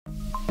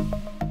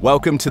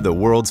Welcome to the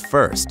world's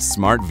first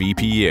smart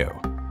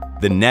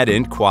VPU, the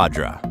NETINT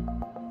Quadra.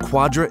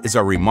 Quadra is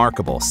our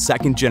remarkable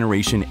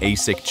second-generation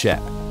ASIC chip,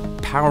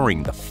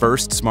 powering the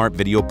first smart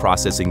video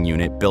processing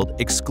unit built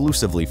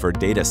exclusively for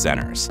data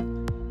centers.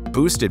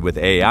 Boosted with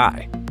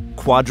AI,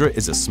 Quadra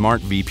is a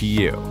smart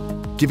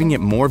VPU, giving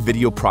it more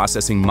video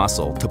processing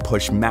muscle to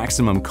push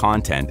maximum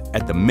content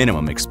at the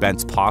minimum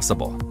expense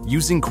possible.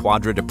 Using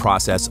Quadra to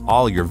process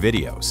all your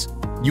videos,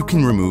 you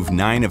can remove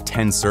 9 of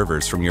 10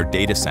 servers from your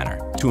data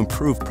center to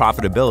improve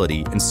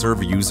profitability and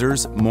serve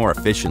users more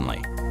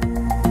efficiently.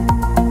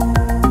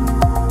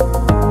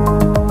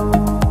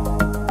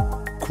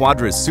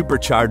 Quadra's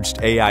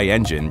supercharged AI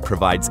engine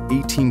provides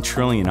 18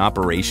 trillion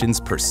operations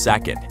per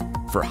second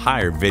for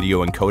higher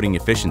video encoding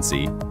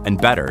efficiency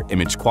and better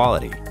image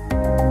quality.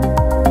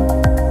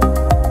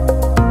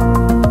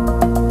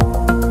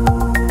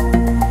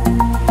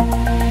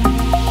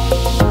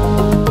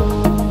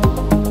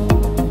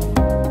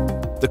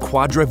 The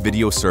Quadra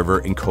video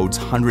server encodes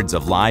hundreds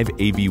of live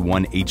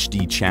AV1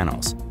 HD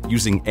channels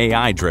using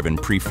AI-driven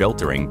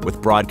pre-filtering with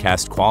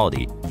broadcast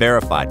quality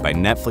verified by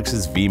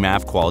Netflix's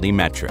VMAF quality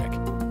metric.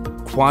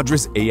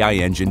 Quadra's AI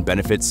engine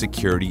benefits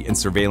security and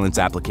surveillance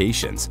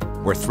applications,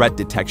 where threat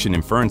detection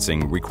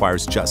inferencing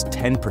requires just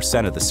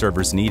 10% of the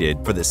servers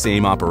needed for the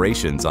same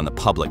operations on the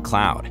public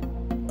cloud.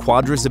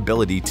 Quadra's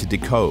ability to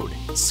decode,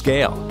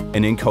 scale,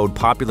 and encode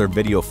popular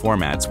video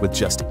formats with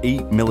just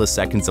 8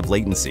 milliseconds of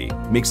latency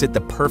makes it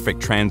the perfect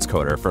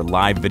transcoder for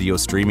live video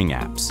streaming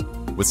apps.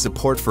 With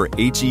support for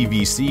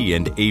HEVC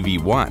and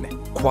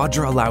AV1,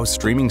 Quadra allows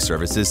streaming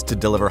services to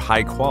deliver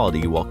high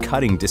quality while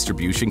cutting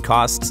distribution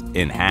costs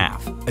in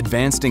half.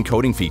 Advanced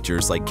encoding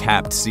features like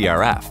capped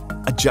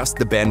CRF adjust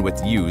the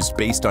bandwidth used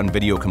based on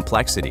video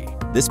complexity.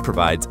 This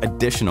provides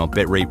additional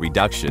bitrate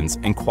reductions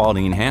and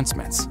quality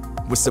enhancements.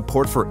 With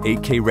support for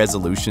 8K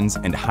resolutions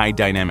and high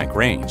dynamic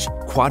range,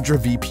 Quadra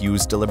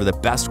VPUs deliver the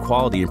best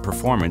quality and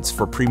performance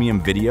for premium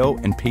video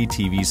and pay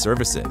TV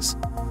services.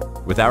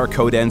 With our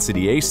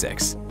co-density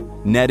ASICs,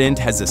 NETINT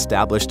has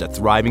established a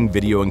thriving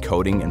video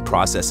encoding and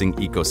processing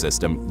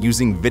ecosystem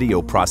using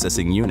video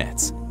processing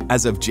units.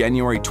 As of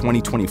January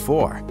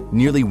 2024,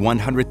 nearly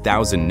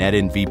 100,000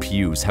 NETINT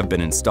VPUs have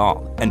been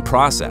installed and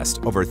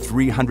processed over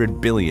 300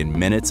 billion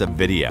minutes of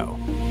video.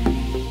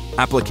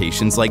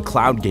 Applications like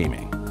cloud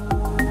gaming,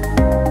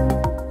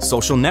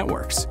 social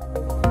networks,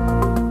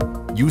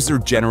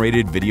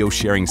 user-generated video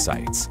sharing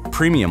sites,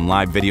 premium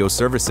live video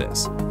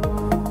services,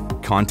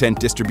 content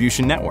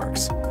distribution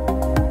networks,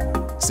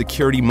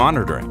 security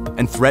monitoring,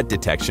 and threat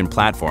detection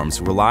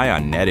platforms rely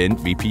on NETINT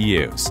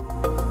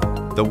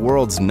VPUs. The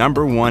world's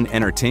 #1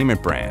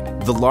 entertainment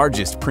brand, the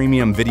largest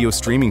premium video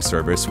streaming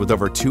service with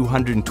over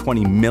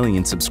 220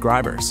 million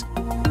subscribers.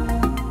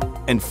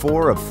 And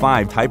 4 of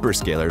 5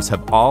 hyperscalers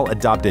have all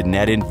adopted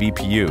NETINT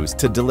VPUs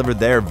to deliver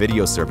their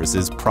video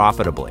services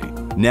profitably.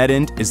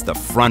 NETINT is the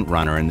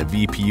front-runner in the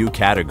VPU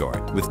category,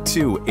 with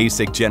 2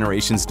 ASIC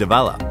generations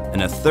developed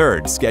and a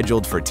third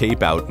scheduled for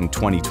tape-out in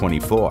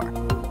 2024.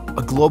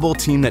 A global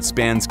team that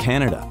spans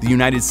Canada, the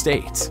United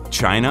States,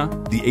 China,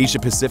 the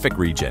Asia-Pacific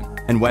region,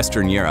 and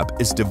Western Europe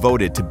is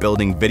devoted to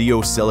building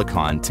video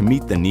silicon to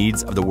meet the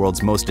needs of the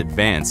world's most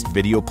advanced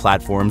video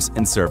platforms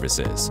and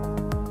services.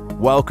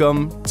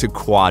 Welcome to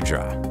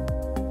Quadra.